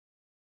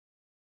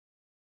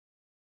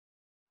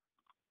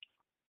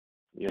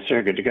Yes,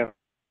 sir. Good to go.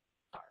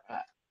 All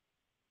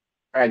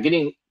right.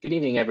 Good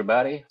evening,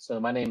 everybody. So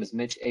my name is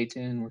Mitch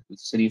Ayton with the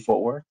City of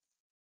Fort Worth,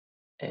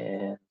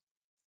 and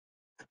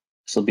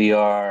this will be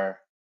our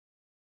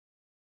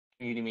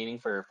community meeting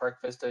for Park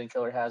Vista and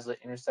Keller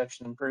Haslet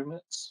intersection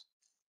improvements.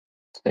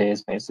 Today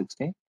is May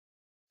 16th.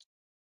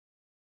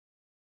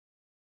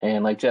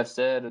 And like Jeff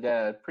said, we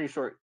got a pretty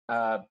short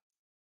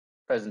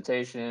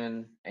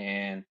presentation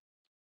and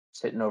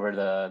just hitting over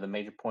the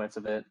major points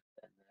of it.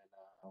 And then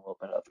I'll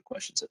open it up for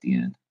questions at the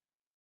end.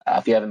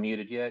 If you haven't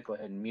muted yet, go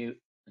ahead and mute.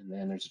 And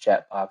then there's a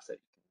chat box that you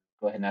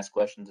can go ahead and ask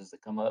questions as they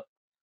come up.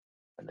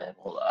 And then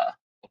we'll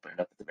open it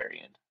up at the very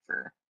end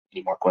for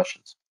any more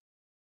questions.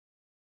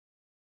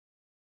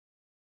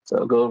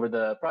 So go over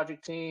the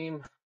project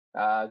team,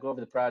 go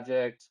over the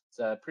project. It's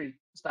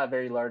not a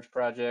very large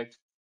project.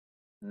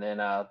 And then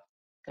kind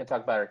of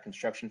talk about our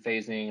construction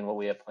phasing and what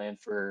we have planned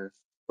for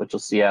what you'll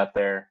see out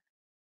there.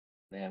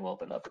 And then we'll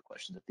open up for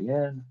questions at the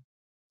end.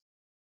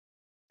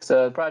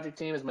 So the project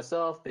team is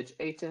myself, Mitch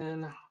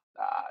Ayton.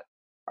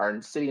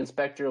 Our city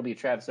inspector will be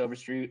Travis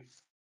Overstreet.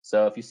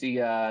 So if you see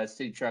a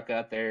city truck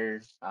out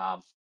there,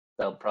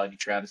 that'll probably be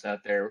Travis out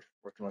there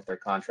working with our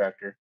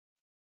contractor.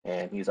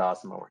 And he's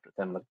awesome. I worked with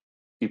him a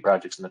few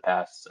projects in the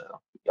past, so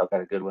y'all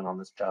got a good one on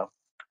this job.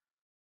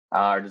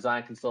 Our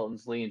design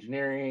consultants, Lee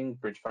Engineering,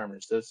 Bridge Farm and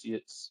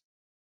Associates.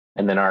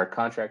 And then our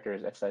contractor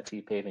is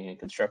XIT Paving and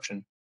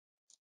Construction.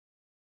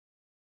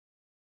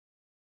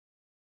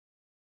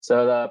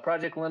 So the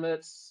project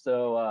limits,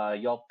 so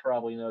y'all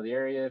probably know the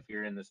area if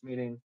you're in this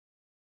meeting,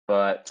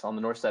 but on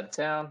the north side of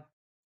town.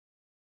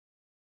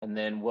 And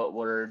then what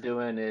we're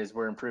doing is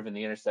we're improving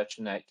the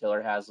intersection at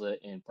Keller Haslet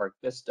and Park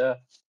Vista.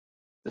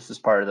 This is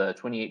part of the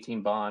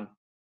 2018 bond,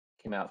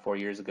 came out 4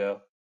 years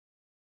ago.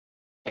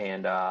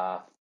 And we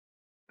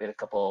had a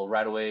couple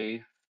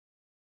right-of-way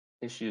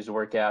issues to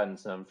work out and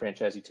some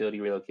franchise utility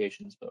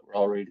relocations, but we're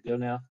all ready to go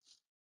now.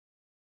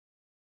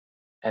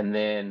 And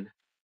then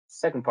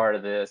second part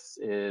of this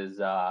is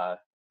for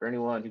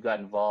anyone who got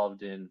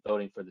involved in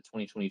voting for the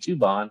 2022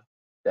 bond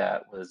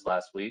that was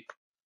last week,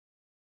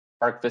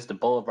 Park Vista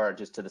Boulevard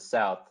just to the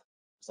south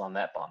is on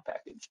that bond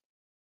package.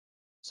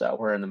 So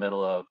we're in the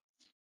middle of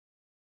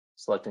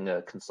selecting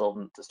a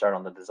consultant to start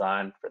on the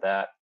design for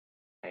that.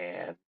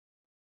 And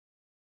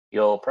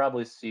you'll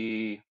probably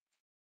see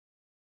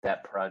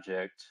that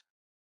project.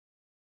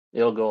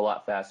 It'll go a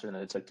lot faster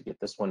than it took to get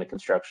this one to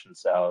construction.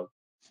 So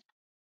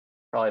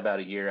probably about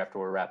a year after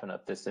we're wrapping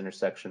up this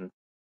intersection,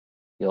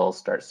 you'll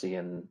start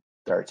seeing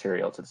the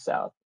arterial to the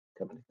south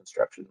coming to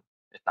construction,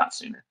 if not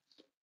sooner.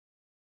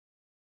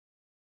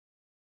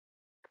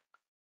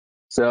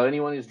 So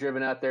anyone who's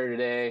driven out there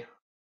today,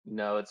 you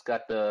know, it's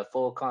got the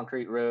full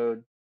concrete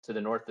road to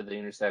the north of the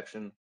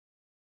intersection.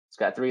 It's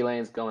got 3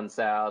 lanes going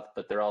south,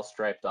 but they're all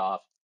striped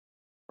off,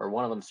 or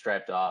one of them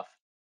striped off,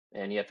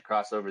 and you have to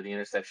cross over the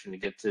intersection to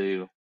get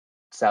to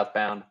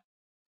southbound.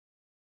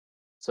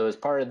 So as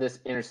part of this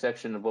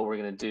intersection of what we're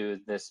going to do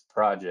with this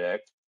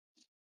project,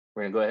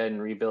 we're going to go ahead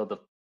and rebuild the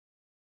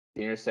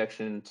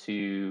intersection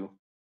to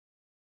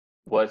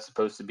what it's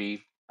supposed to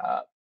be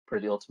per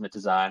the ultimate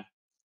design.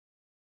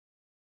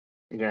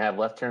 You're going to have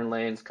left turn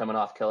lanes coming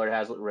off Keller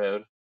Haslet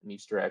Road in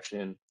each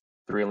direction,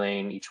 3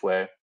 lane each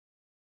way.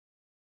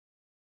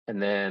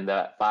 And then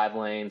that 5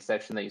 lane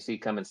section that you see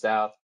coming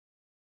south,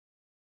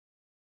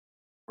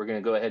 we're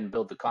going to go ahead and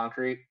build the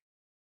concrete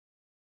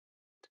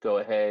to go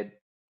ahead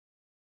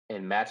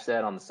and match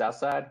that on the south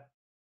side.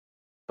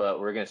 But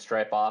we're going to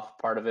stripe off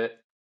part of it.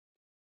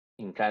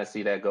 You can kind of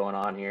see that going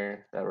on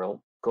here. That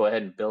we'll go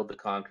ahead and build the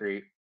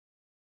concrete,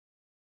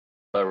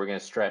 but we're going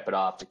to stripe it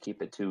off to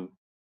keep it to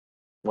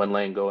 1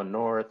 lane going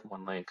north,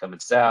 1 lane coming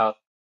south.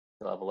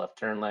 You'll have a left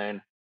turn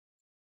lane.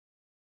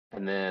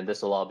 And then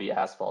this will all be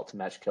asphalt to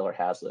match Keller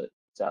Haslet.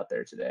 It's out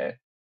there today.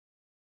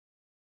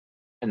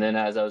 And then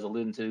as I was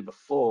alluding to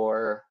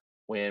before,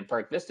 when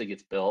Park Vista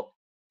gets built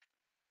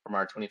from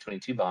our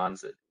 2022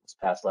 bonds that was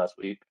passed last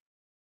week,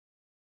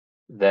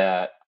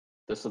 that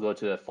this will go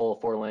to a full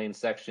 4 lane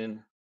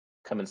section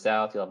coming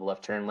south. You'll have a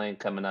left turn lane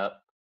coming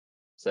up.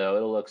 So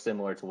it'll look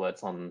similar to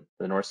what's on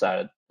the north side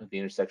of the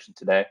intersection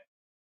today.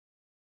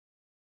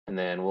 And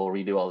then we'll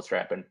redo all the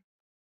strapping.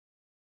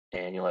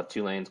 And you'll have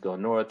 2 lanes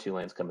going north, 2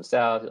 lanes coming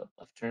south, you'll have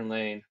left turn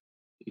lane,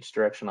 each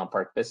direction on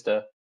Park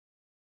Vista.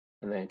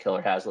 And then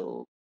Keller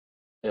Haslet,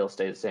 it'll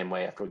stay the same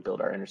way after we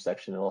build our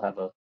intersection. It'll have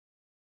a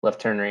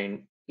left turn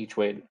lane each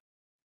way.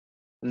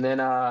 And then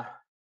 1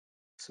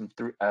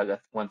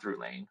 through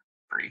lane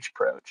for each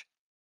approach.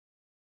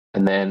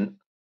 And then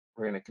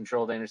we're going to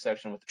control the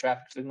intersection with the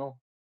traffic signal.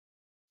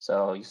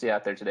 So you see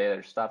out there today,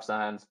 there's stop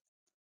signs.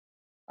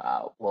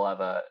 We'll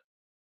have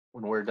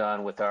when we're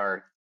done with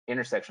our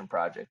intersection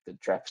project, the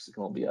traffic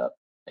signal will be up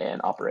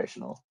and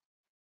operational.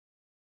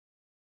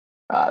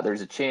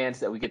 There's a chance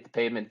that we get the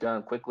pavement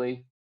done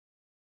quickly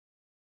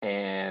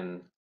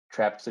and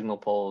traffic signal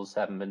poles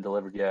haven't been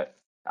delivered yet.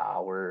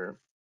 We're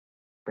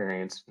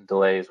experiencing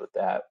delays with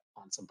that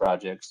on some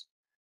projects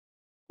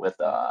with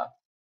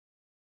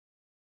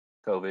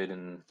COVID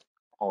and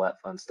all that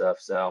fun stuff.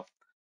 So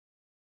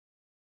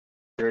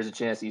there is a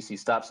chance you see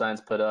stop signs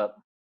put up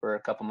for a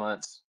couple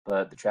months,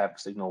 but the traffic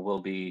signal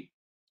will be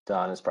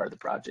done as part of the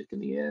project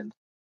in the end.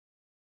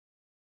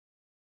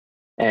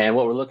 And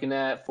what we're looking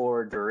at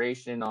for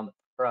duration on the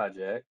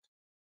project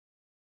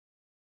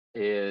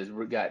is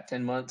we've got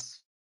 10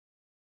 months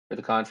for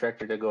the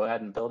contractor to go ahead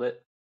and build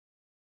it.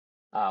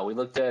 We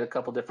looked at a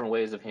couple different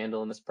ways of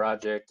handling this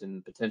project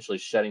and potentially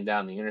shutting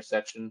down the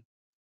intersection.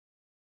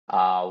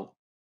 So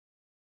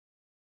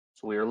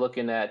we were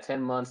looking at 10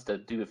 months to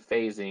do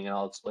phasing, and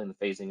I'll explain the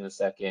phasing in a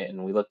second.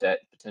 And we looked at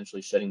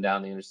potentially shutting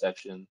down the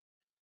intersection.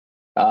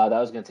 That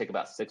was going to take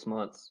about 6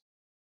 months.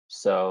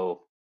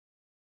 So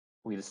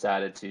we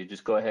decided to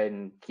just go ahead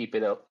and keep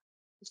it up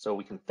so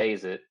we can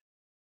phase it.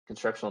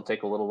 Construction will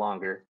take a little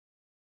longer,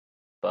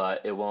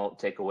 but it won't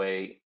take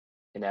away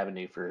an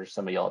avenue for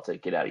some of y'all to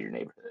get out of your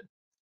neighborhood.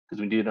 Because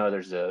we do know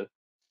there's a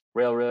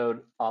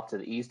railroad off to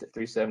the east at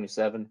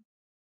 377,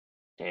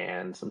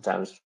 and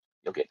sometimes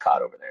you'll get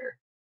caught over there.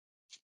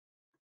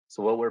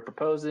 So what we're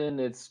proposing,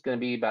 it's going to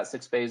be about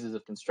 6 phases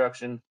of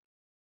construction.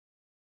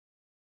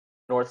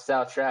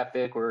 North-south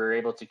traffic, we're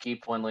able to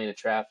keep 1 lane of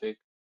traffic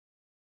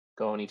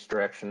going each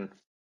direction.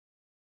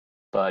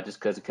 But just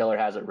because of Keller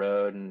Haslet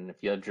Road, and if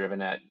you have driven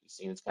that, you've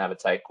seen it's kind of a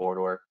tight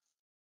corridor.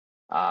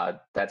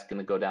 That's going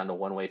to go down to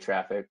 1-way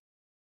traffic,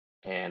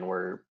 and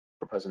we're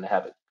proposing to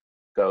have it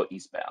go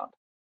eastbound.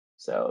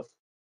 So if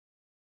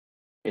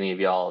any of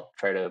y'all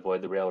try to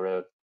avoid the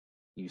railroad,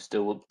 you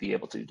still will be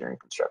able to during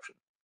construction.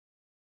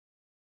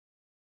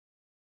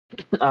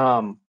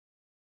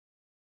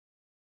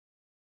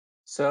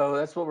 So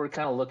that's what we're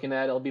kind of looking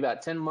at. It'll be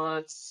about 10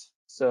 months.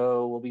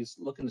 So we'll be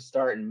looking to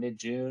start in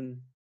mid-June.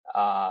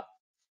 And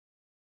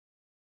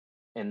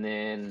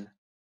then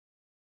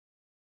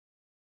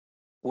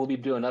we'll be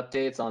doing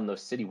updates on the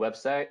city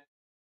website.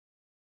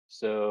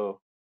 So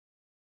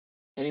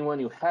anyone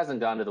who hasn't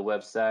gone to the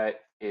website,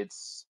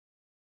 it's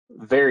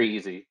very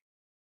easy.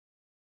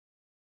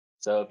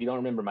 So if you don't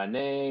remember my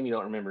name, you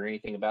don't remember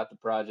anything about the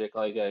project,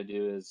 all you got to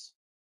do is,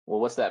 well,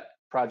 what's that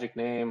project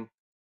name?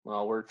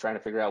 Well, we're trying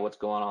to figure out what's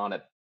going on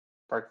at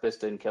Park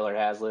Vista and Keller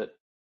Haslet,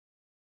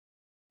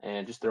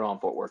 and just throw on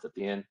Fort Worth at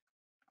the end.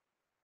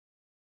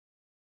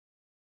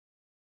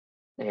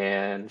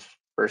 And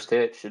first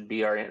hit should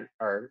be our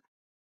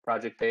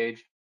project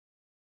page.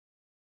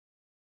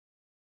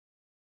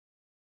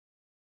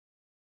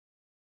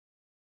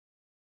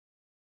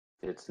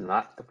 It's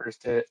not the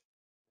first hit.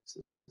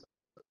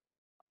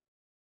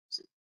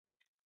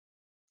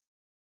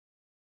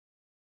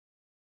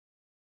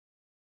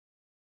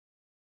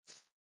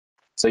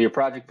 So your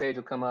project page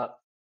will come up,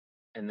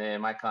 and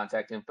then my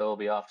contact info will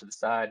be off to the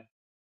side.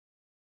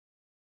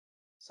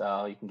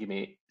 So you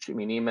can shoot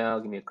me an email,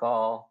 give me a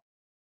call.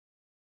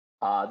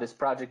 This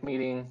project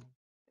meeting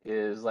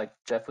is, like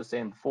Jeff was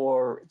saying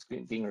before, it's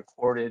being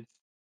recorded.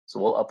 So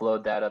we'll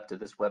upload that up to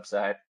this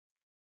website,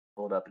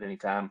 pull it up at any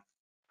time.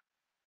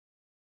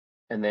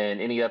 And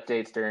then any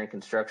updates during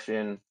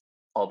construction,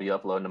 I'll be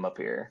uploading them up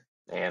here.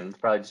 And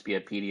probably just be a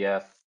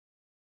PDF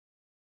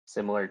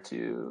similar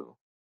to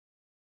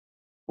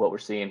what we're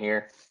seeing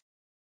here.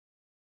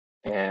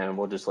 And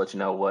we'll just let you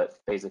know what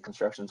phase of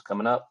construction is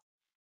coming up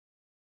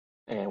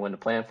and when to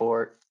plan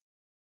for it.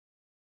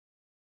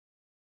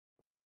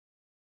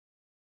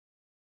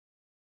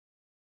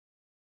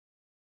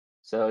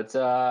 So it's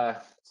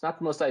not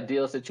the most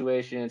ideal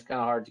situation. It's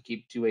kind of hard to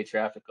keep 2-way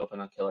traffic open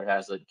on Keller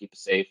Haslet and keep a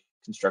safe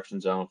construction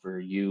zone for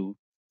you,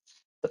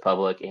 the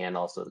public, and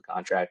also the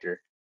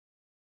contractor.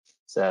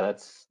 So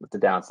that's the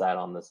downside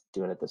on this,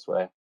 doing it this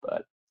way.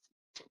 But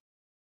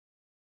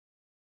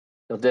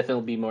it'll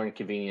definitely be more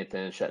inconvenient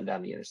than shutting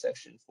down the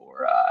intersection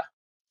for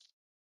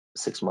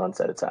 6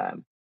 months at a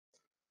time.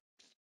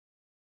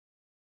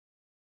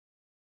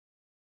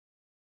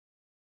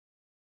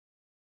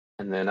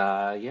 And then,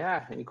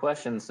 yeah, any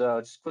questions?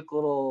 So just a quick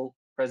little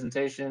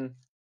presentation.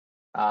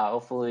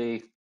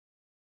 Hopefully,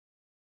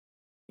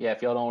 yeah,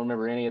 if y'all don't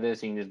remember any of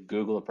this, you can just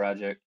Google a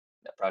project.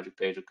 That project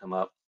page will come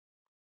up.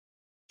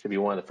 Should be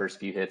one of the first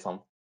few hits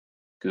on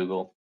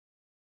Google.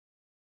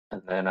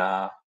 And then,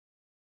 yeah,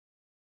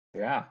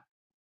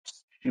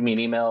 just shoot me an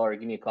email or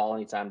give me a call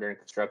anytime during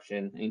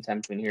construction,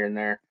 anytime between here and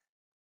there.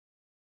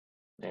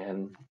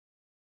 And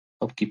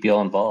hope to keep you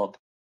all involved.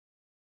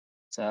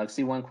 So I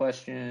see one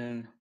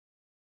question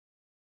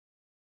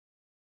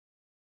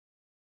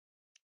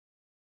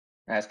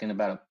asking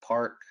about a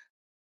park.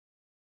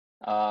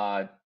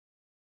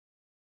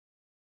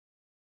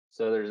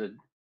 So there's a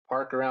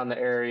park around the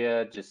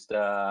area. Just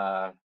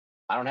I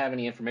don't have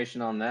any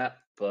information on that,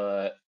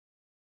 but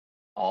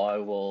I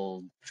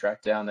will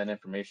track down that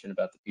information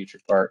about the future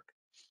park.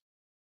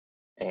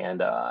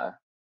 And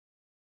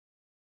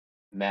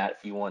Matt,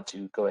 if you want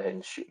to go ahead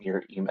and shoot me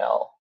your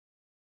email,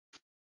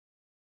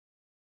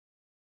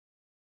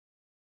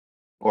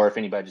 or if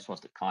anybody just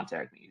wants to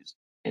contact me who's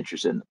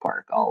interested in the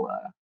park,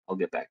 I'll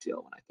get back to you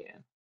when I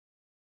can.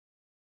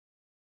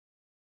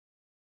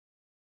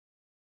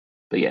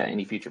 But yeah,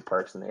 any future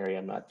parks in the area,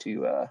 I'm not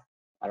too. I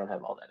don't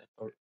have all that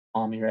info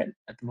on me right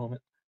at the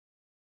moment.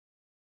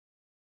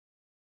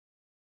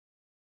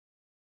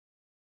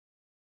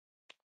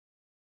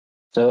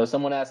 So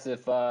someone asked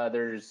if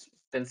there's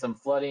been some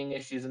flooding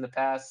issues in the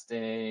past,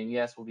 and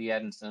yes, we'll be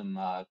adding some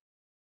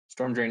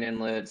storm drain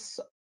inlets,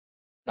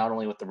 not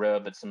only with the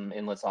road, but some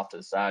inlets off to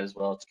the side as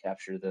well to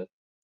capture the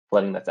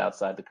flooding that's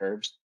outside the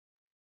curbs.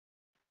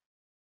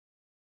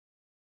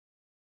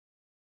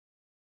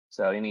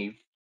 So any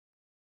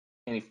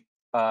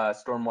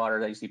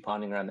stormwater that you see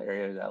ponding around the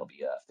area, that'll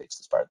be fixed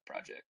as part of the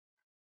project.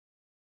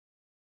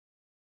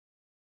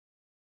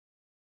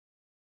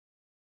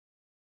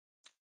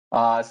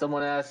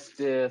 Someone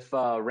asked if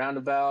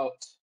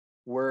roundabout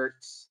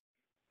works,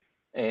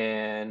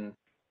 and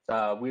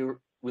we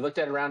looked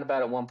at a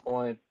roundabout at one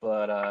point,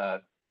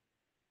 but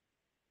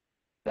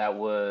that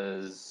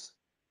was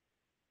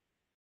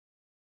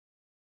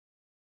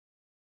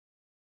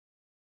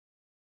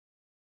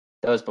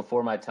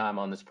before my time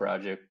on this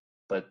project,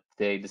 but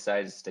they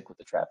decided to stick with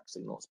the traffic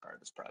signal as part of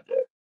this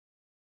project.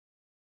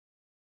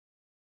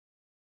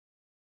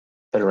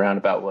 But a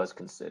roundabout was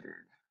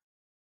considered.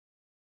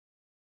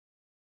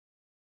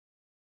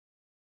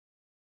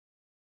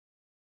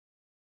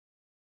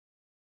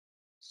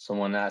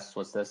 Someone asked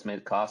what's the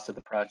estimated cost of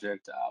the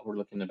project. We're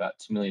looking at about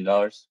 $2 million.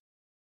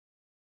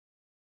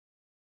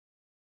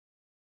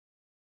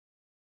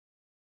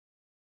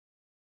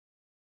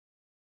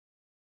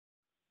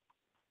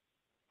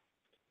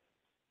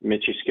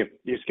 Mitch,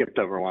 you skipped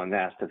over one,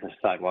 asked if the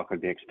sidewalk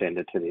would be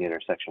extended to the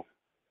intersection.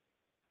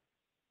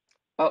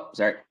 Oh,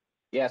 sorry.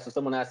 Yeah, so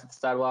someone asked if the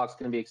sidewalk's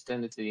going to be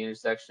extended to the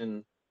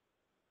intersection.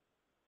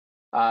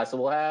 So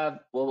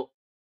we're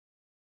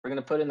going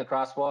to put in the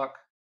crosswalk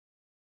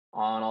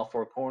on all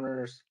four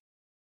corners.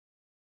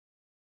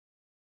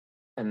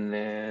 And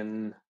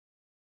then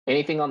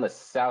anything on the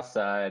south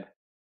side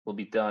will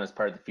be done as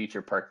part of the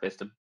future Park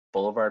Vista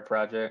Boulevard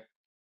project.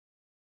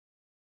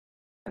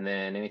 And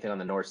then anything on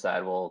the north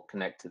side will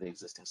connect to the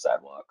existing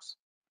sidewalks.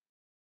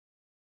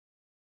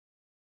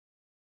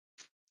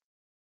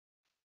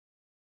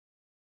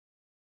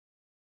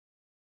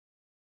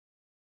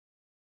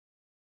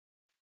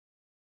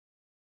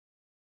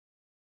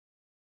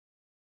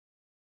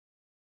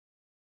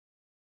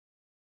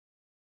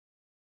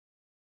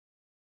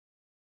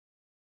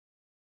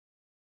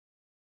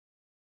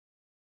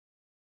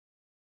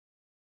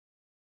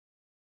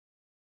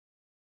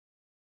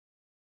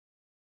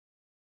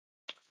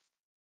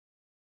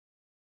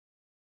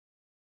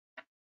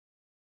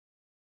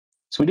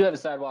 So we do have a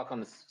sidewalk on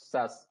the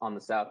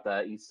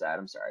southeast side.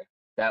 I'm sorry,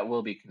 that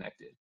will be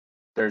connected.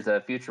 There's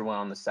a future one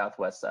on the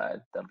southwest side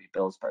that'll be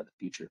built as part of the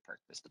future Park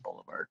Vista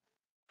Boulevard.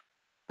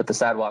 But the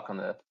sidewalk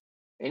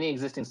any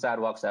existing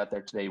sidewalks out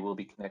there today will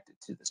be connected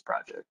to this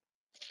project.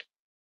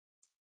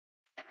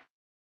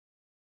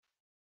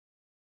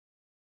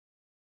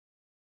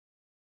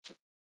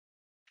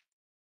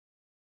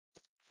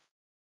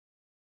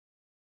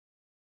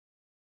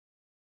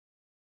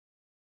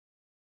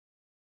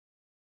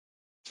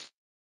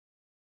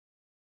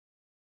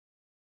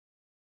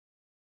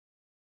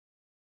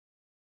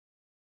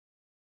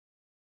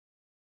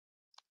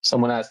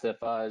 Someone asked if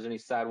there's any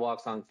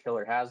sidewalks on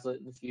Keller Haslet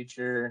in the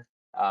future.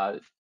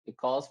 It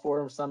calls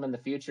for some in the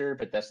future,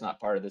 but that's not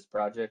part of this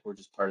project. We're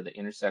just part of the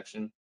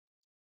intersection.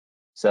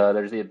 So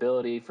there's the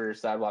ability for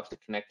sidewalks to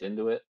connect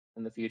into it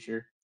in the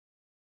future,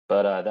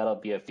 but that'll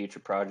be a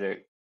future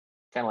project,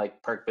 kind of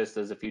like Park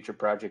Vista is a future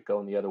project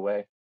going the other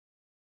way.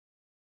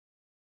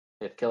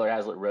 If Keller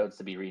Haslet Road's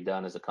to be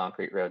redone as a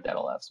concrete road,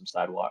 that'll have some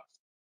sidewalks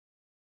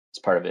as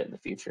part of it in the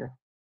future.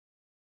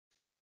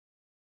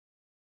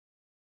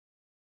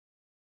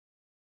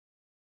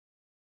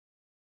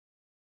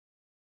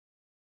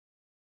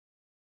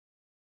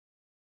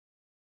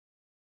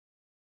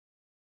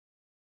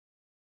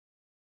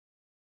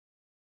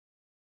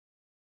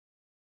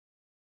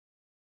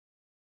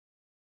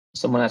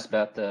 Someone asked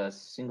about the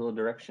single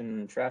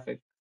direction traffic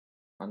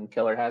on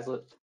Keller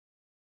Haslet.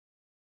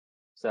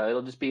 So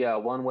it'll just be a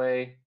one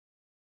way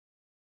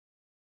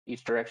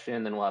each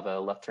direction, then we'll have a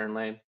left turn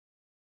lane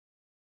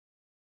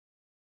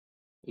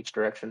each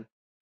direction.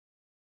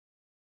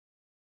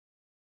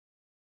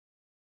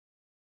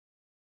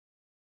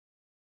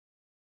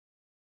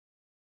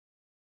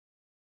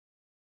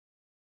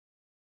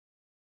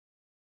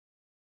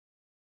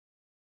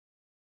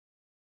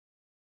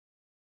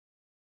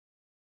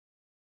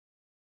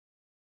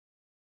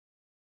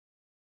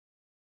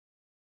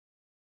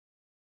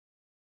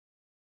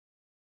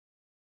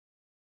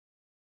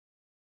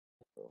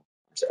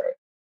 I'm sorry.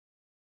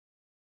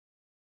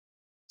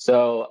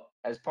 So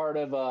as part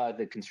of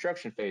the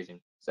construction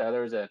phasing, so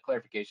there was a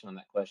clarification on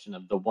that question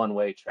of the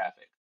one-way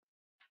traffic.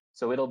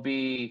 So it'll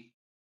be,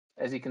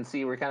 as you can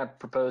see, we're kind of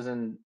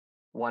proposing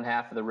one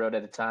half of the road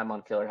at a time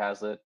on Keller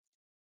Haslet.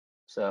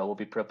 So we'll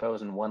be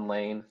proposing one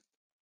lane.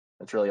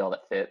 That's really all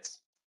that fits.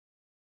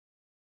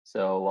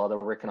 So while they're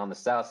working on the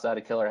south side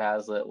of Keller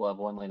Haslet, we'll have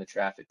one lane of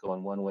traffic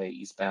going one way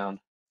eastbound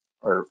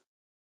or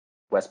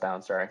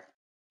westbound, sorry.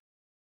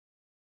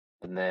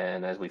 And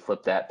then as we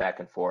flip that back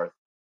and forth,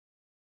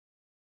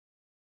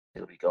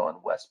 it'll be going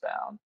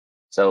westbound.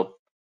 So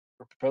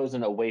we're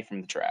proposing away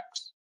from the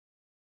tracks.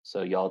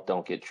 So y'all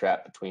don't get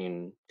trapped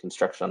between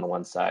construction on the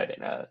one side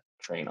and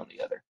train on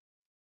the other.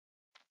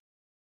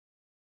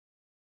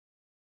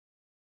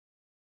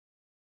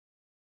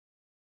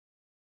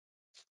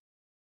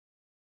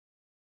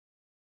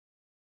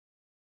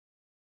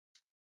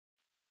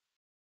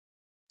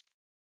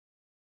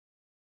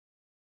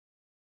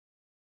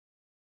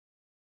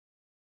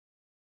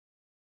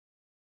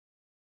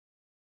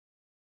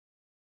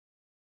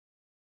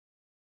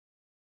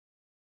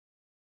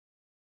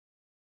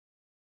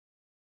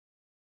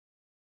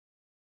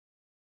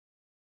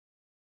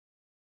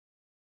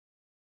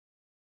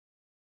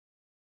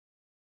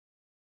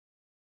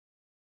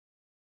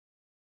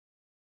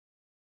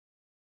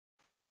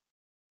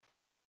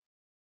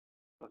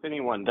 If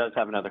anyone does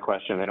have another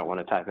question, they don't want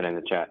to type it in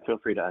the chat, feel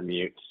free to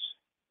unmute.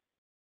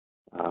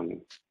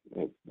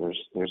 There's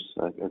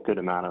a good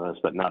amount of us,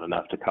 but not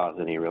enough to cause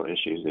any real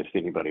issues if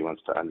anybody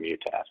wants to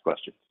unmute to ask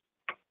questions.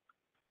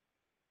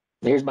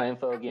 Here's my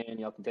info again.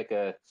 Y'all can take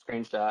a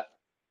screenshot,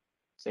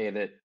 save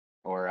it,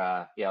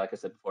 or yeah, like I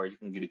said before, you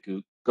can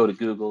go to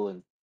Google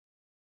and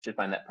should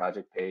find that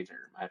project page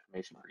or my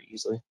information pretty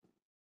easily.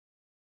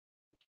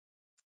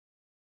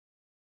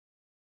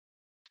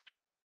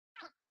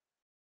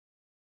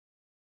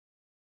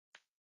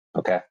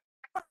 Okay.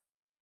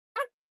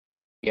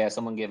 Yeah,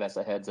 someone gave us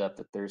a heads up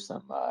that there's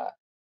some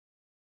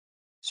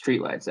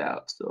street lights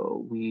out,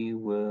 so we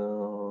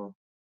will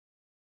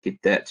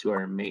get that to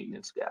our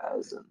maintenance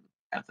guys and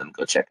have them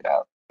go check it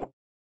out.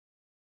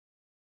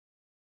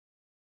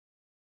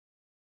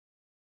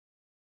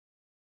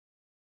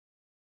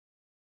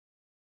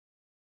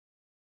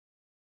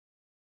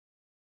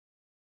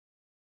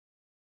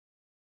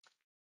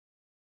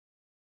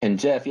 And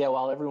Jeff, yeah,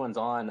 while everyone's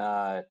on,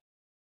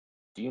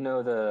 do you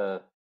know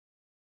the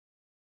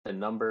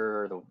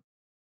number or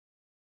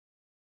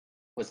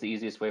what's the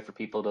easiest way for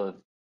people to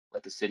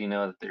let the city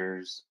know that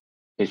there's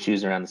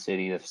issues around the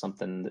city if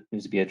something that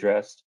needs to be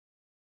addressed?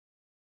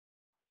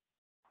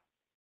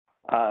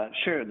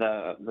 Sure.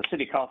 The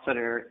city call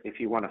center, if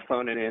you want to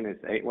phone it in, is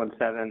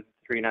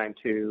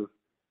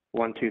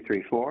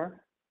 817-392-1234.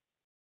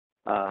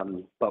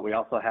 But we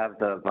also have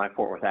the My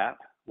Fort Worth app,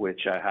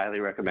 which I highly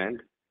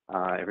recommend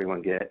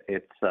everyone get.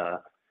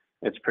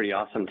 It's pretty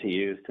awesome to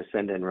use to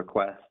send in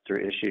requests or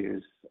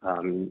issues.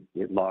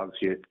 It logs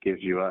you, it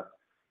gives you a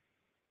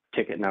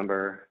ticket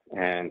number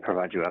and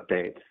provides you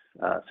updates.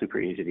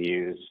 Super easy to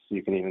use.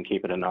 You can even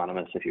keep it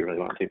anonymous if you really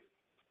want to.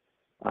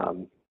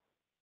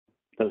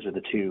 Those are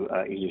the two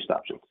easiest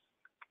options.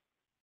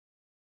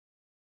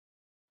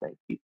 Thank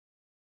you.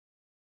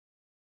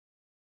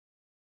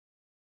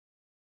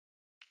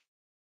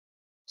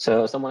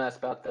 So someone asked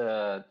about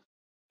the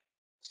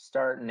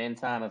start and end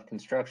time of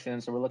construction.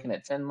 So we're looking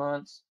at 10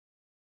 months.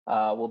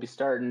 We'll be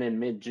starting in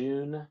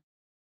mid-June.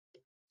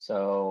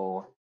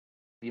 So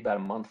be about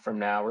a month from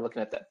now. We're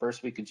looking at that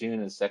first week of June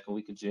and the second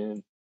week of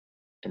June.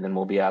 And then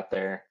we'll be out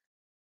there.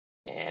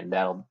 And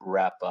that'll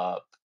wrap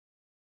up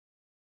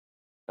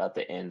about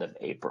the end of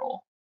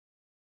April.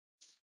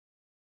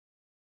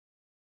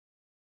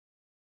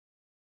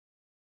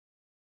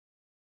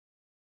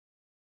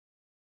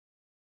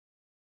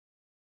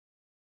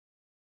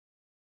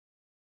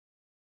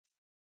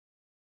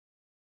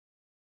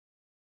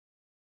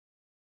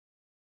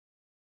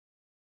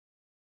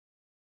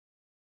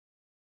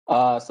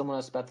 Someone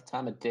asked about the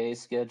time of day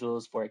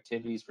schedules for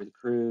activities for the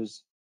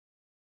crews.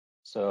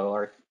 So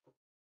our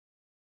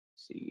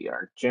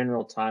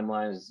general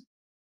timeline is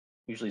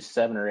usually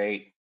 7 or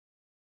 8,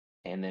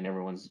 and then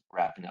everyone's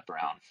wrapping up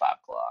around 5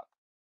 o'clock.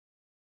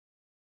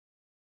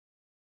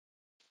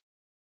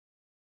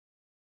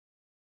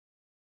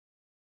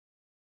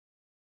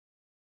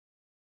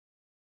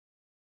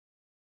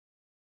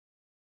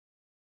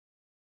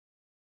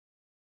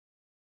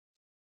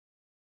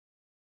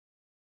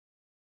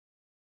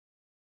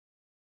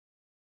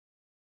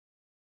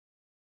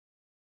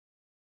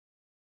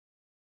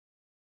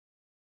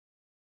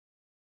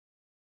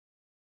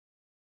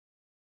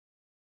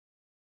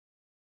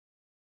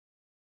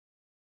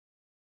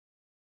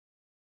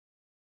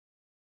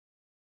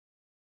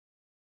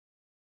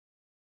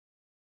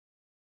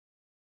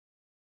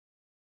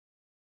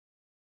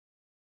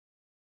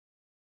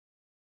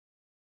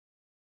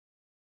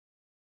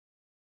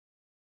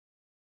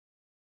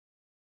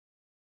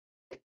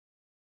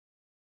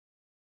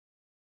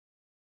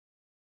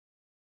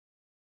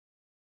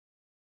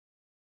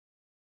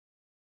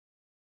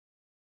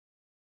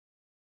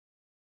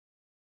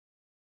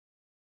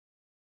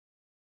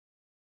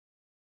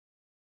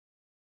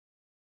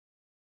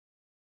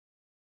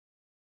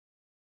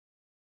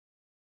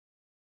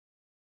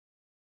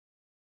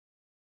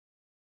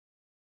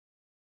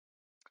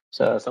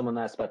 So someone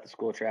asked about the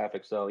school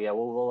traffic. So yeah, we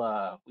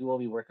will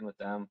be working with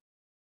them.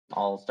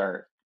 I'll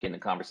start getting a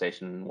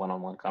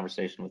one-on-one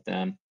conversation with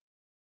them,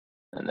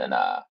 and then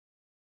but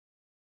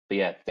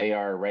yeah, they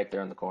are right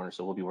there on the corner,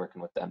 so we'll be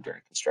working with them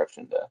during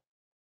construction to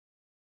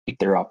keep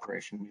their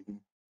operation moving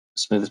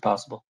as smooth as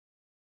possible.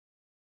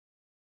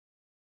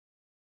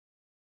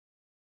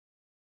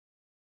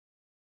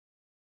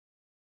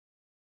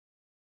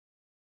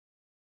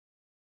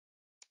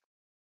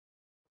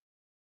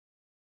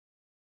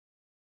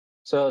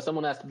 So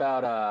someone asked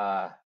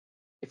about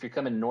if you're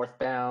coming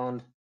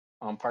northbound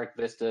on Park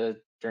Vista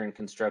during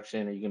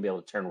construction, are you gonna be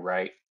able to turn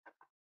right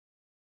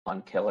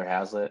on Keller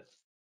Haslet?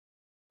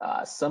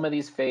 Some of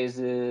these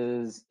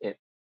phases, it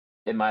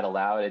might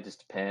allow it. It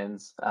just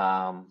depends.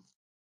 But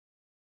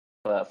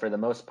for the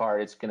most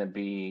part, it's gonna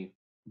be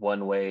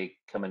one way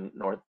coming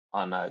north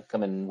on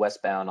coming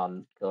westbound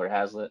on Keller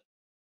Haslet,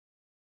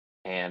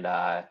 and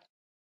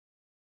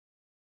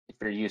if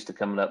you're used to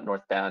coming up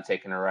northbound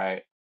taking a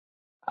right,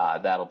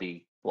 that'll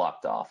be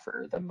blocked off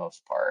for the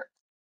most part.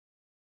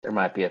 There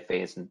might be a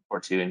phase or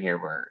two in here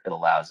where it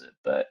allows it,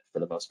 but for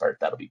the most part,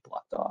 that'll be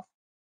blocked off.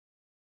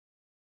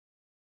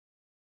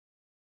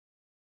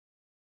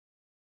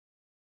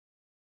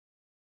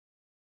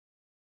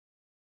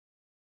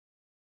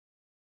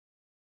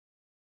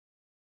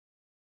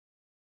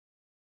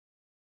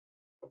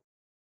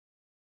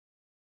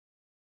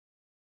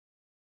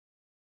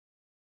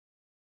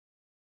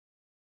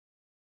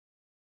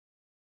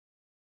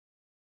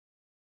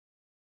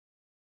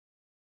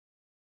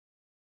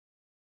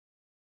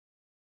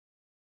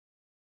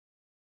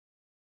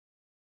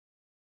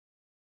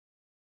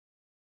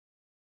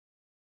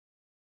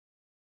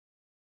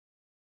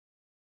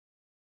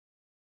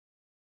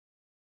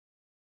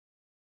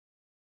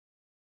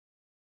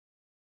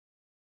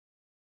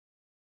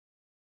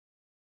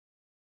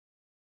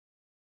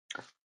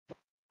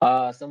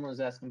 Someone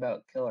was asking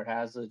about Killer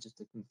Hazlet, just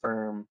to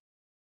confirm.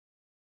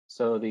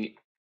 So the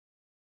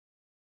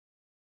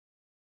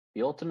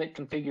ultimate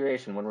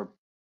configuration when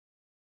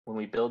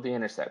we build the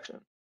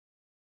intersection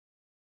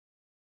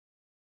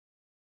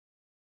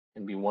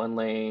can be one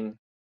lane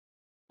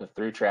with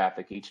through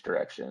traffic each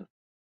direction,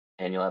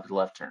 and you'll have the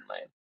left turn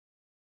lane.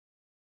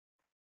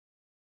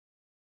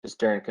 Just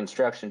during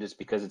construction, just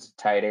because it's a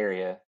tight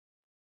area,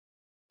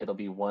 it'll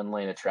be one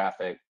lane of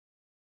traffic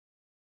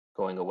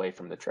going away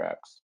from the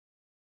tracks.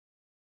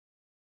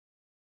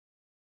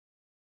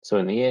 So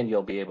in the end,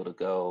 you'll be able to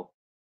go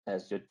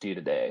as you do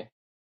today,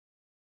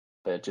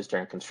 but just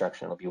during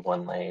construction, it'll be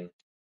one lane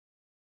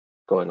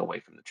going away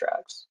from the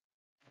tracks.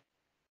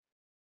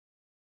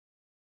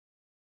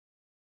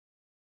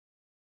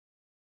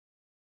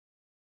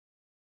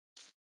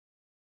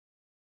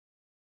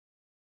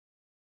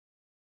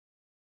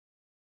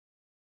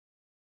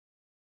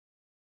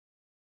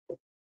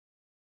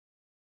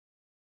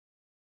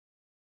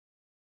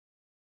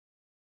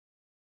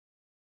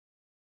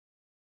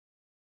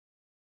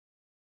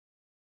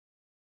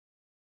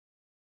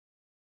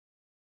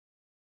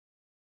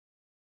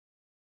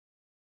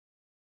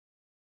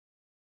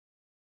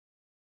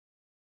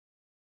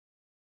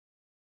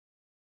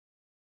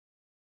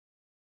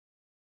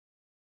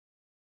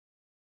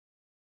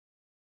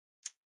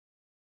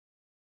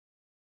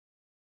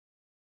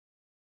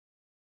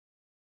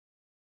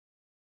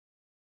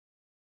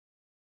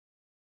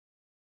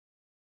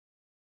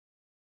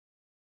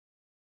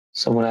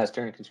 Someone asked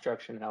during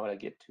construction, how would I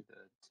get to the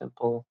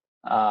temple?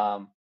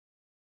 So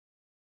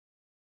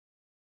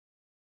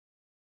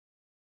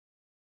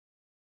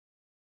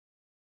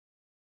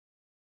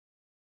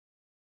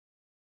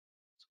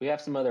we have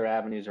some other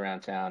avenues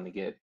around town to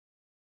get.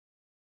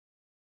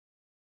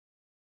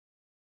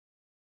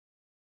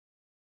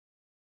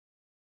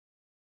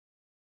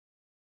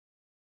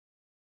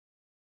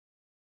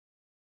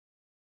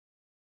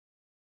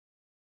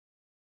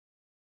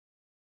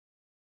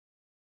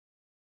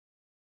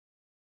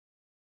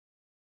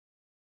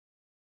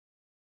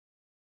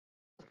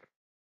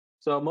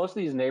 So most of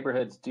these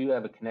neighborhoods do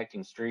have a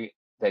connecting street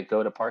that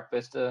go to Park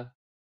Vista.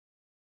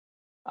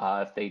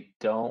 If they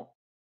don't,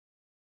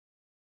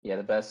 yeah,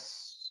 the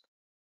best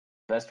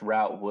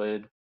route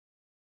would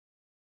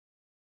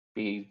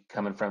be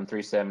coming from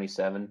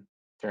 377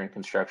 during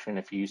construction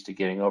if you're used to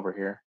getting over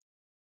here.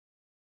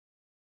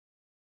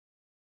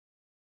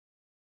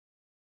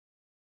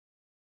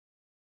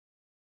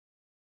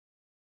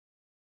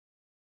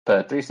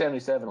 But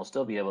 377 will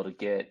still be able to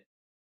get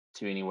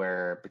to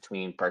anywhere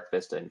between Park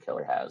Vista and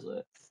Keller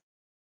Haslet.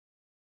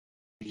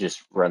 You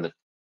just run the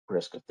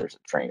risk if there's a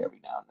train every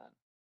now and then.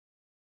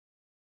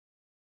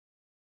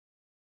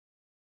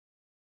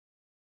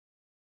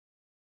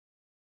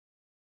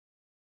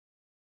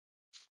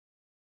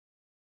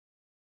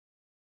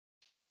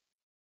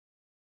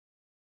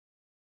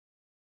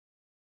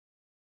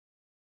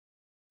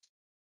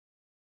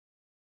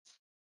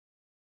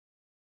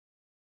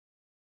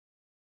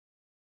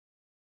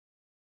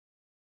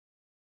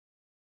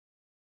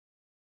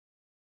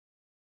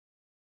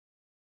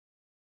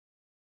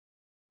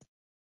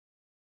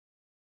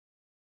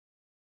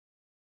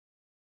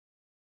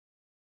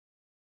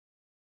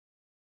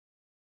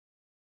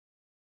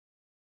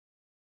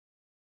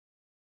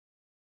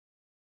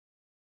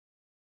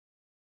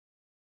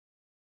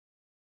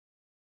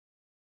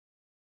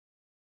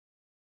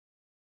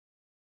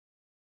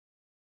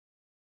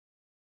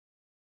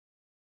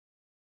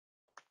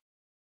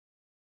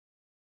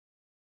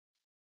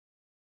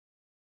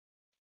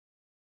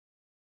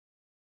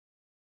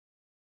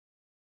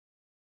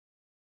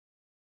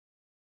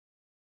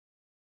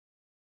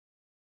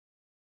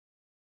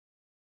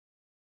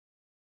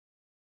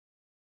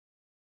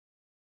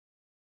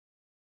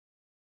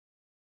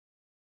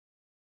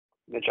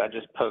 Mitch, I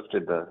just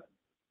posted the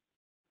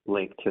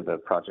link to the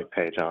project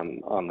page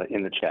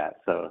in the chat.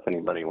 So if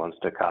anybody wants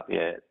to copy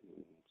it,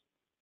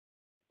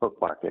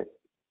 bookmark it.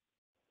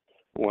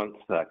 Once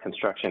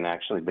construction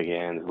actually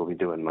begins, we'll be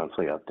doing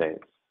monthly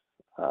updates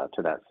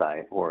to that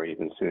site, or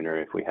even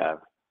sooner if we have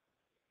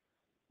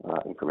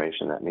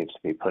information that needs to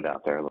be put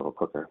out there a little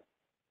quicker.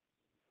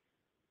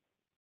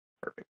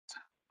 Perfect.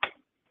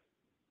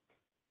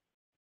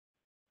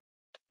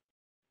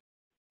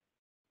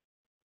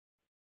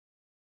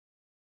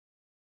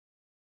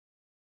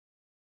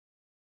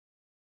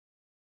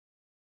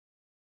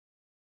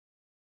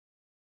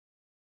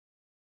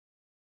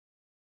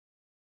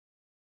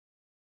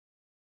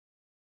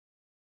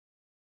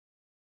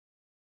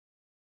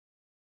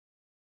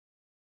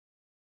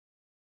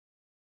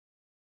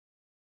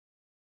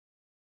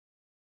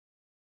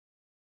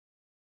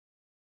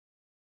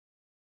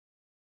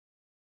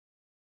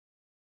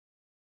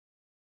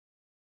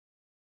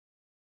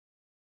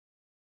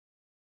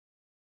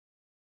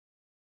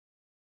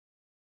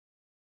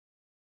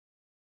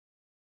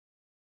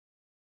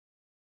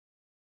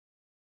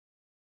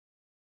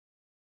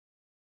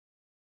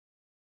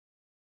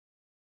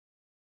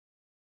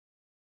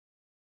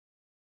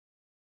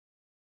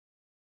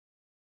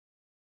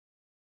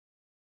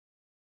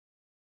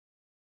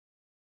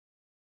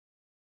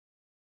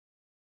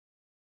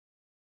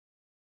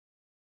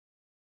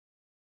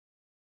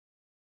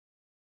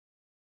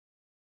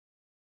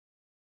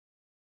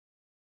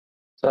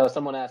 So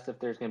someone asked if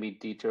there's going to be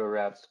detour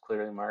routes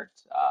clearly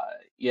marked.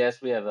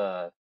 Yes, we have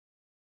I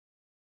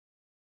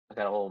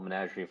got a whole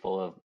menagerie full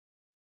of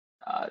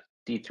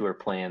detour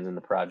plans in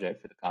the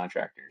project for the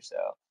contractor. So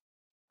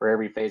for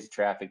every phase of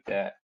traffic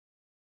that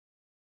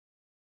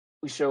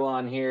we show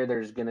on here,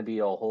 there's going to be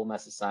a whole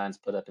mess of signs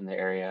put up in the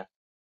area,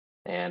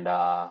 and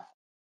got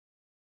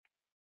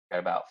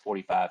about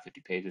 45,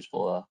 50 pages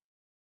full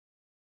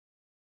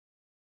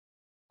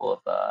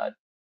of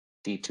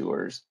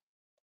detours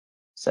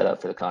set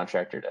up for the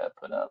contractor to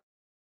put up.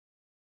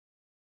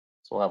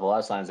 So we'll have a lot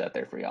of signs out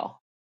there for y'all.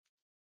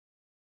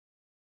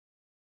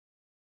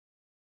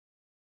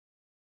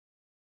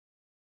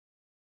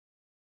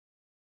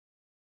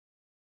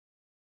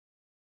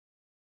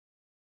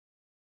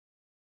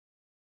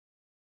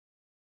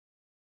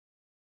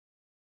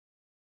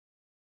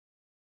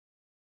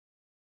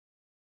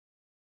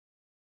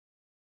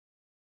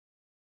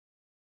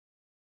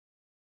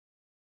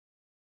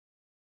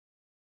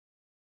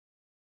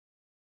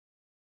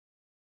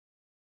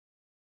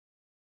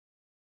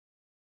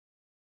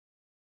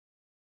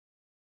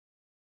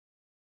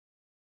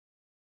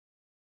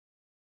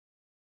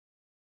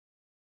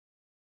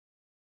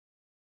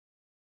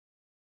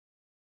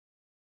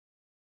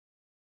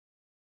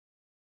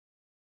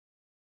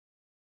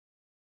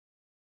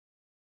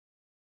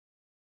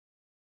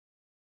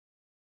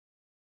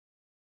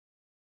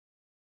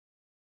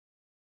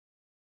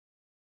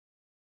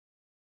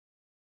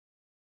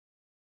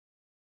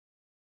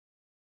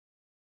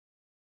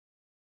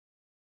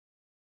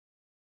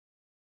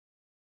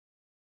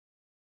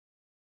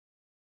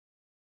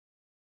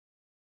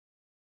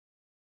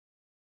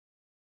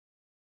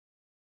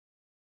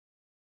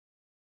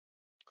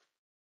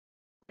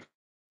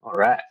 All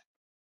right.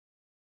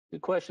 Good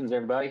questions,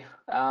 everybody.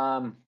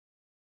 So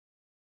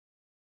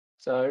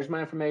here's my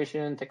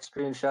information. Take a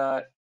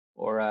screenshot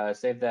or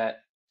save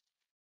that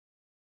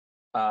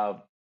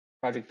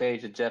project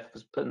page that Jeff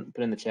was put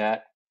in the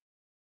chat.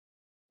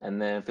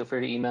 And then feel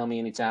free to email me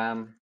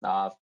anytime.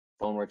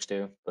 Phone works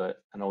too,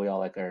 but I know we all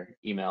like our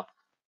email.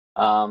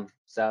 And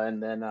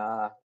then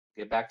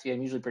get back to you.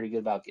 I'm usually pretty good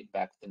about getting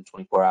back within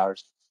 24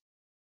 hours.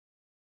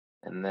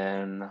 And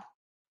then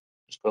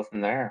just go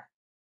from there.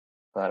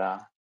 But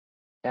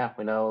yeah,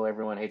 we know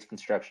everyone hates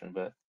construction,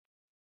 but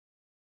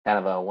kind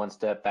of a 1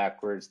 step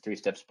backwards, 3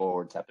 steps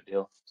forward type of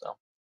deal. So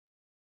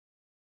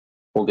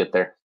we'll get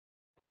there.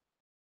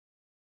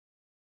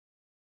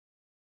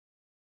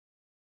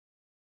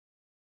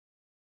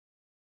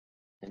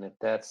 And if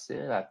that's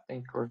it, I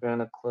think we're going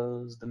to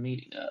close the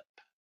meeting up.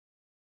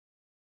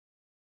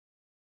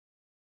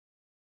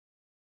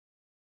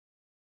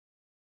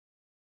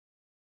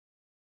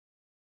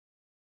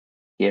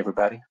 Yeah,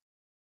 everybody.